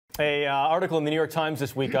A article in the New York Times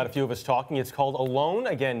this week got a few of us talking. It's called Alone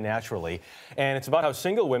Again Naturally, and it's about how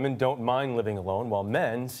single women don't mind living alone while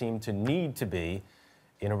men seem to need to be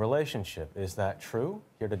in a relationship. Is that true?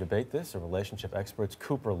 Here to debate this are relationship experts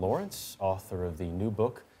Cooper Lawrence, author of the new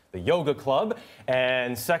book, The Yoga Club,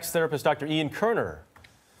 and sex therapist Dr. Ian Kerner.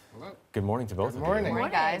 Hello. Good morning to both of you. Good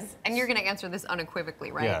morning, guys. And you're going to answer this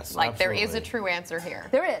unequivocally, right? Yes, like absolutely. There is a true answer here.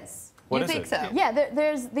 There is. What you is think it? so? Yeah,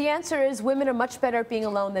 the answer is women are much better at being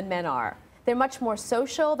alone than men are. They're much more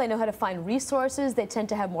social. They know how to find resources. They tend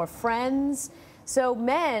to have more friends. So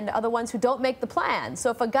men are the ones who don't make the plans. So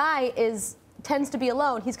if a guy tends to be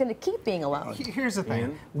alone, he's going to keep being alone. Here's the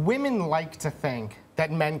thing. Women like to think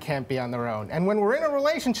that men can't be on their own. And when we're in a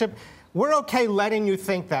relationship, we're okay letting you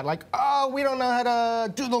think that. Like, oh, we don't know how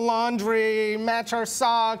to do the laundry, match our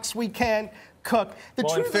socks, we can't cook. The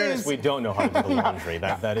well, truth in fairness, is, we don't know how to do the laundry.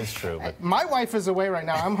 That is true. But my wife is away right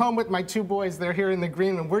now. I'm home with my two boys. They're here in the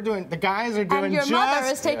green room. The guys are doing and your mother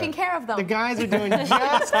is taking care of them. The guys are doing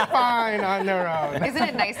just fine on their own. Isn't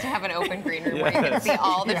it nice to have an open green room where you can see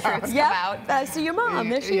all the truths come out? So your mom,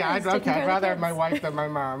 there she is. Okay, I'd rather have my wife than my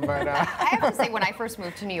mom. But I have to say, when I first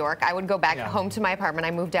moved to New York, I would go back home to my apartment.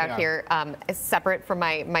 I moved out here separate from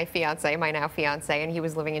my fiance, my now fiance, and he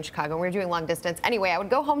was living in Chicago. We were doing long distance. Anyway, I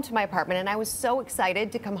would go home to my apartment, and I was so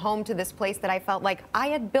excited to come home to this place that I felt like I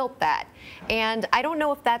had built that. And I don't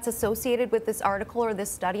know if that's associated with this article or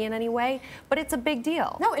this study in any way, but it's a big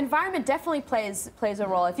deal. No, environment definitely plays a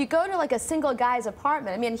role. If you go to like a single guy's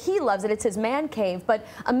apartment, I mean, he loves it, it's his man cave, but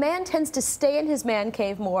a man tends to stay in his man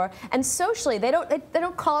cave more, and socially they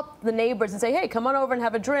don't call up the neighbors and say, hey, come on over and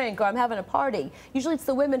have a drink, or I'm having a party. Usually it's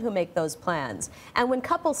the women who make those plans. And when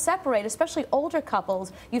couples separate, especially older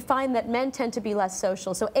couples, you find that men tend to be less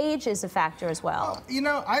social, so age is a factor as well. You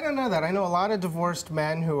know, I don't know that. I know a lot of divorced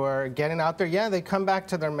men who are getting out there. Yeah, they come back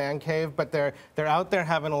to their man cave, but they're out there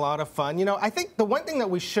having a lot of fun. You know, I think the one thing that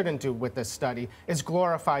we shouldn't do with this study is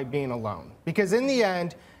glorify being alone. Because in the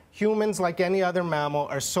end, humans, like any other mammal,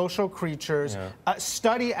 are social creatures.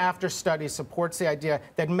 Study after study supports the idea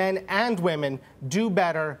that men and women do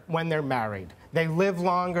better when they're married. They live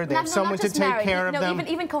longer, they have someone to take care of them.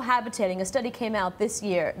 Even cohabitating. A study came out this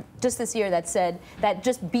year, that said that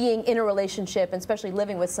just being in a relationship, and especially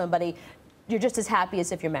living with somebody, you're just as happy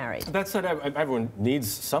as if you're married. that said, everyone needs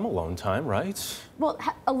some alone time, right? Well,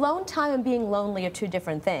 alone time and being lonely are two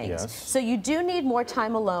different things. Yes. So you do need more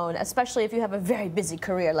time alone, especially if you have a very busy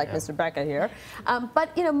career like Mr. Becca here.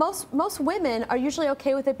 But you know, most women are usually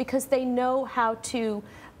okay with it because they know how to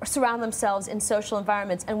surround themselves in social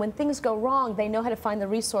environments, and when things go wrong, they know how to find the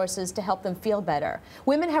resources to help them feel better.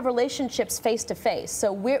 Women have relationships face to face,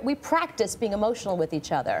 so we practice being emotional with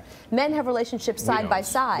each other. Men have relationships side by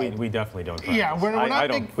side. We definitely don't practice.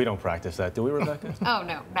 Yeah, we don't practice that, do we, Rebecca? Oh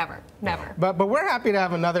no, never. But we're happy to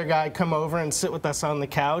have another guy come over and sit with us on the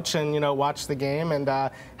couch and watch the game and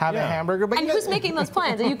have a hamburger. But and who's making those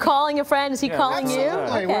plans? Are you calling a friend? Is he calling you?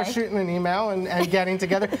 Okay. We're shooting an email and getting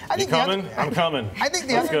together. You coming? I'm coming. I think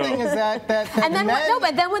the other thing is that and then men,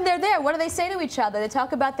 but then when they're there, what do they say to each other? They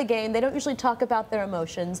talk about the game. They don't usually talk about their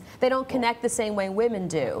emotions. They don't connect the same way women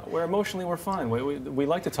do. We're fine. We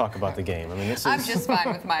like to talk about the game. I mean, I'm just fine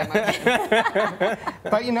with my emotions.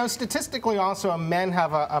 But you know, statistically, also, men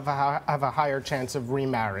have a higher chance of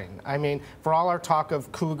remarrying. I mean, for all our talk of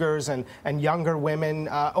cougars and younger women,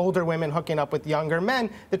 older women hooking up with younger men,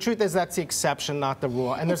 the truth is that's the exception, not the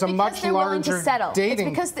rule. And there's a much larger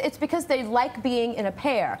dating. It's because they like being in a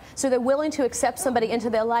pair. So they're willing to accept somebody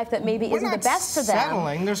into their life that maybe isn't the best for them.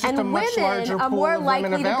 Settling. There's just a much larger women are more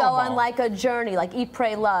likely to go on like a journey, like eat,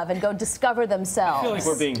 pray, love, and go discover themselves. I feel like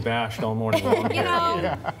we're being bashed all morning long. You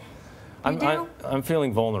know, I'm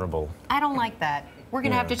feeling vulnerable. I don't like that. We're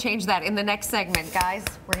going to have to change that in the next segment, guys.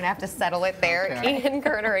 We're going to have to settle it there. Okay. Ian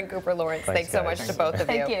Kerner and Cooper Lawrence, thanks so much to both of you.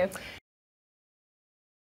 Thank you.